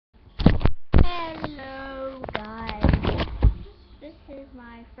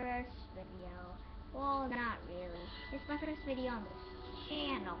my first video. Well, not really. It's my first video on this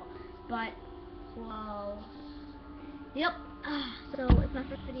channel, but, well, yep. So it's my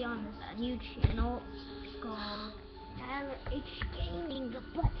first video on this new channel called Tyler H Gaming.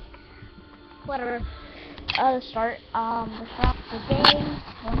 But whatever. To start the game.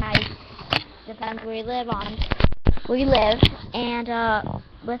 Depends where you live, and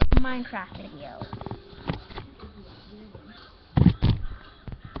with Minecraft video.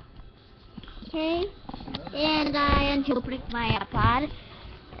 Okay, and I jailbreak my iPod.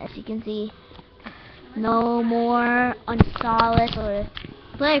 As you can see, no more uninstall it or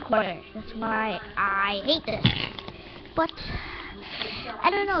play recorder. That's why I hate this. But I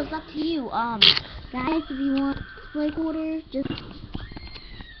don't know. It's up to you. Guys, if you want play recorder, just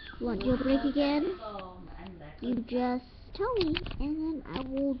want jailbreak again, you just tell me, and then I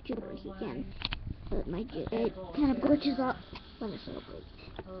will jailbreak again. But it kind of glitches up when it's jailbreak.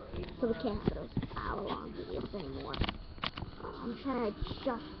 So we can't have those hour-long videos anymore. I'm trying to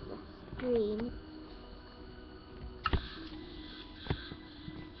adjust the screen.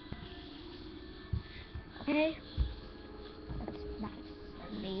 Okay. That's nice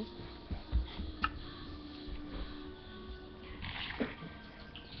of me.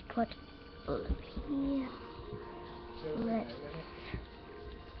 Put here. Let's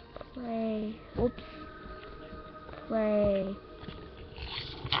play. Oops. Play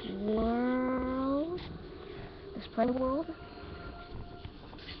world. Let's play world.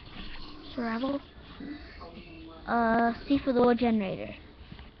 Survival. C for the world generator.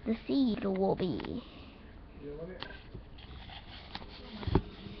 The seed will be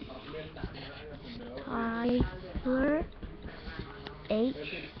Tyler H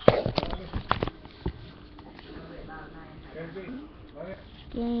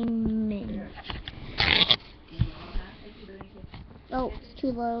Gaming. Oh, it's too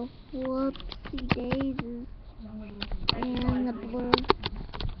low. Whoopsie daisies. And the blue.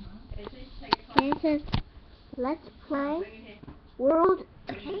 Okay, it says, let's play world.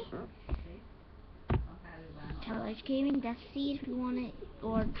 Okay. Tyler H Gaming, that's C if you want it.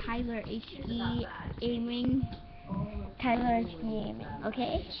 Or Tyler H Gaming. Tyler H Gaming.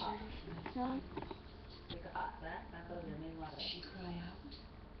 Okay? So.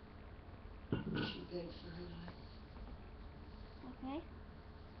 Okay.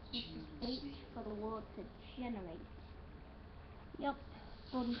 Wait for the world to generate. Yep.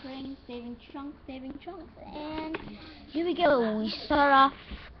 Golden string, saving chunks, and here we go. We start off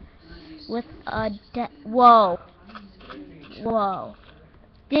with a whoa. Whoa.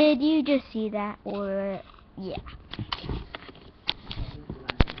 Did you just see that? Or yeah.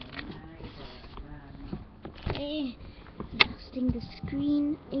 Okay. Adjusting the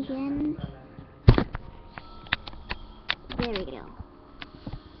screen again. There we go.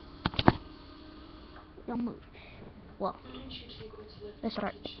 Don't move. Well, let's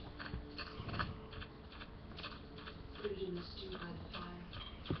start.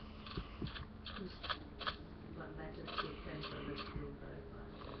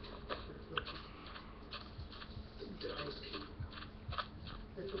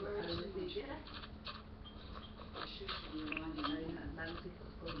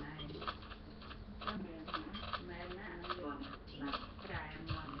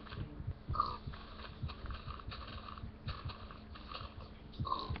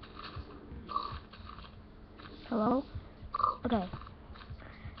 Hello? Okay.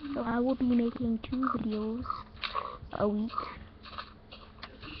 So I will be making 2 videos a week.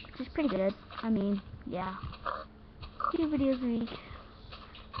 Which is pretty good. I mean, yeah. 2 videos a week.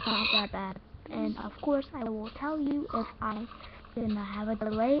 Not that bad. And of course I will tell you if I'm gonna have a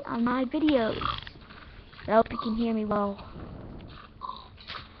delay on my videos. I hope you can hear me well.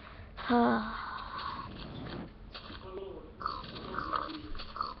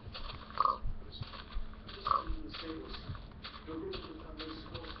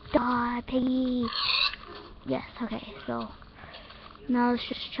 Die, piggy! Yes, okay, so now let's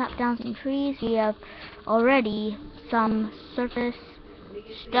just chop down some trees. We have already some surface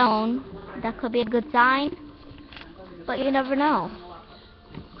stone. That could be a good sign, but you never know.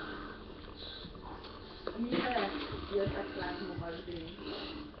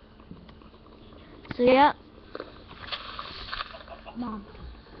 So yeah. Mom,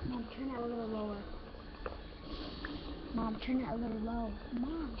 turn that a little lower. Mom, turn it a little low.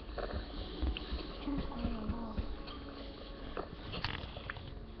 Mom, turn it a little low.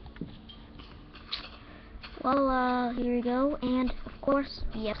 Well, here we go. And of course,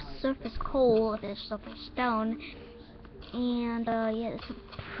 we have surface coal, there's surface stone. And, yeah, it's a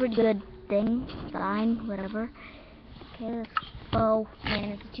pretty good thing. Fine, whatever. Okay, let's Oh man,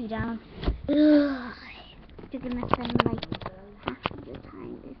 it's 2 down. Ugh. You're gonna spend like half of the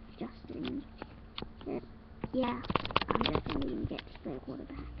time is Justin. Yeah, I'm just gonna even get to play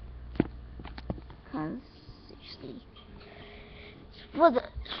quarterback. Cause seriously, for the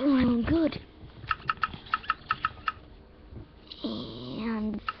good.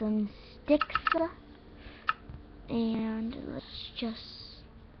 And some sticks. And let's just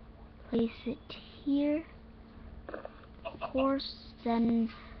place it here. Of course, then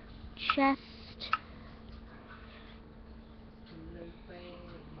chest.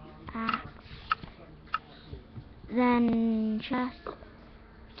 Axe. Then chest.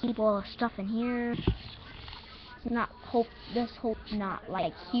 Keep all the stuff in here. Hope not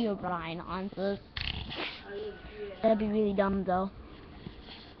like Herobrine answers. That'd be really dumb though.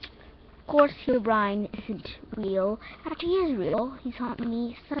 Of course Herobrine isn't real. Actually he is real. He's haunted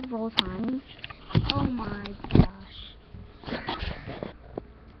me several times. Oh my gosh.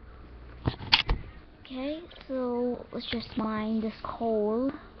 Okay, so let's just mine this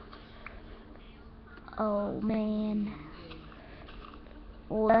coal. Oh man.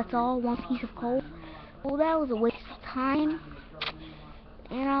 Well, that's all, one piece of coal. Well, that was a waste of time.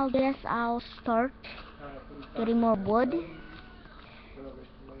 And I guess I'll start getting more wood.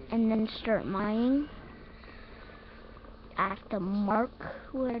 And then start mining. I have to mark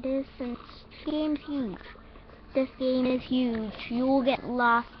where it is since this game's huge. This game is huge. You will get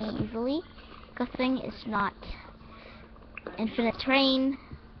lost easily. Good thing it's not Infinite Terrain.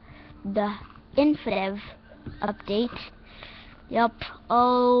 The Infinitive update. Yup.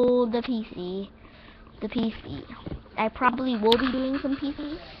 Oh, the PC. The PC. I probably will be doing some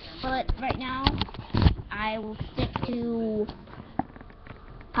PC, but right now I will stick to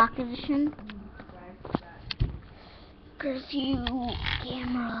Pocket Edition. Cause you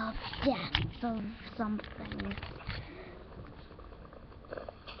camera depth of something.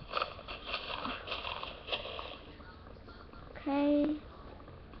 Okay.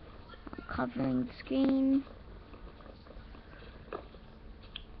 I'm covering the screen.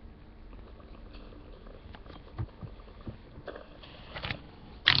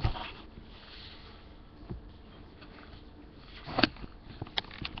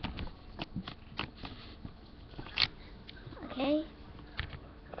 Okay,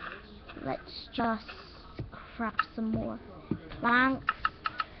 let's just craft some more planks,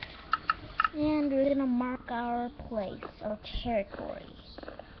 and we're gonna mark our place, our territory.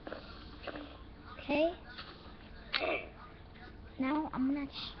 Okay, now I'm gonna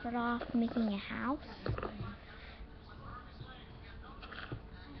start off making a house.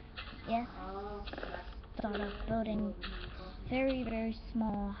 Yes, start off building very, very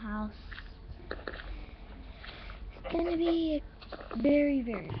small house. It's gonna be a very,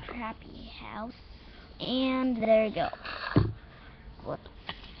 very crappy house. And there you go. Whoops.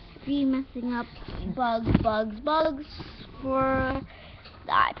 Be messing up. Bugs for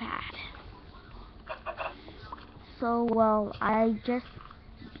the iPad. So, well, I just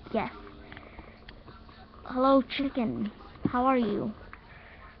guess. Hello, chicken. How are you?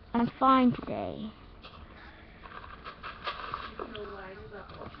 I'm fine today.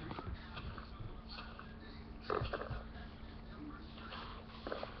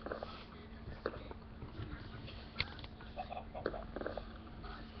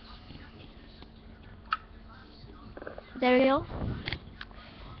 There we go.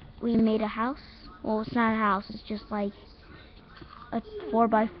 We made a house. Well, it's not a house. It's just like a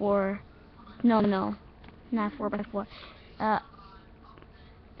 4x4. No, not 4x4.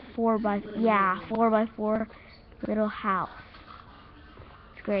 4x4 little house.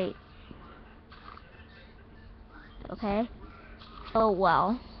 It's great. Okay. Oh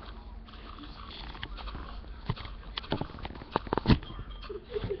well.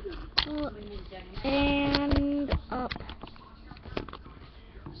 And up.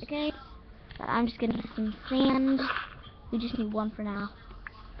 Okay. I'm just gonna get some sand. We just need one for now.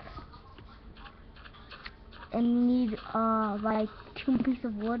 And we need like 2 pieces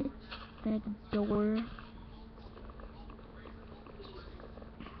of wood to make a door.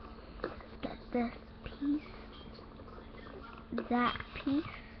 Get this piece. That piece.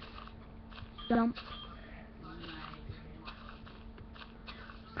 Dump.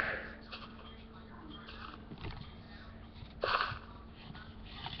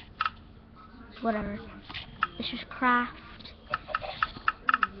 Whatever. Let's just craft.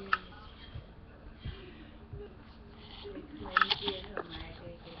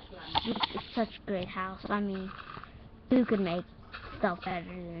 This is such a great house. I mean, who could make stuff better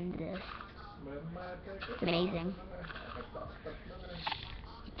than this? It's amazing.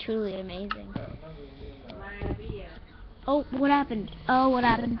 Truly amazing. Oh, what happened? Oh, what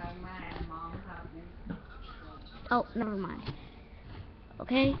happened? Oh, never mind.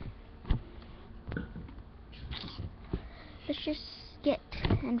 Okay. Let's just get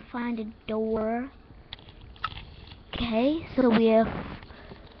and find a door. Okay, so we have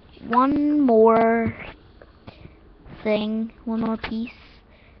one more thing, one more piece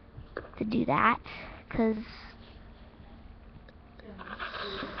to do that, because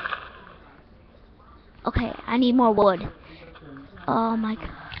okay, I need more wood. Oh my god.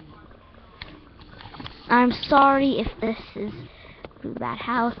 I'm sorry if this is a bad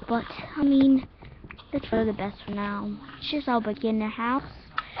house, but I mean, it's for the best for now. It's just our beginner house,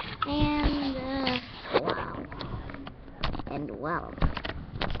 and wow, and well.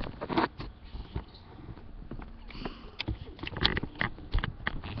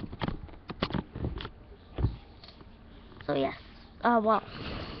 So yes, well,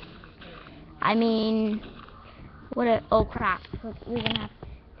 I mean, oh crap, we're gonna have to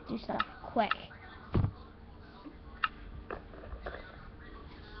do stuff quick.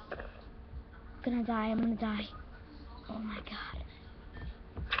 I'm gonna die. Oh my god.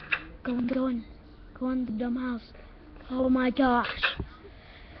 Go in the dumb house. Oh my gosh.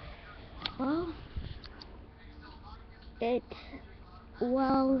 Well,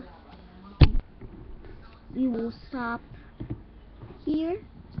 we will stop here.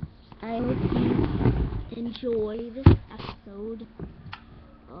 I hope you enjoy this episode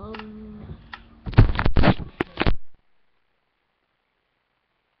of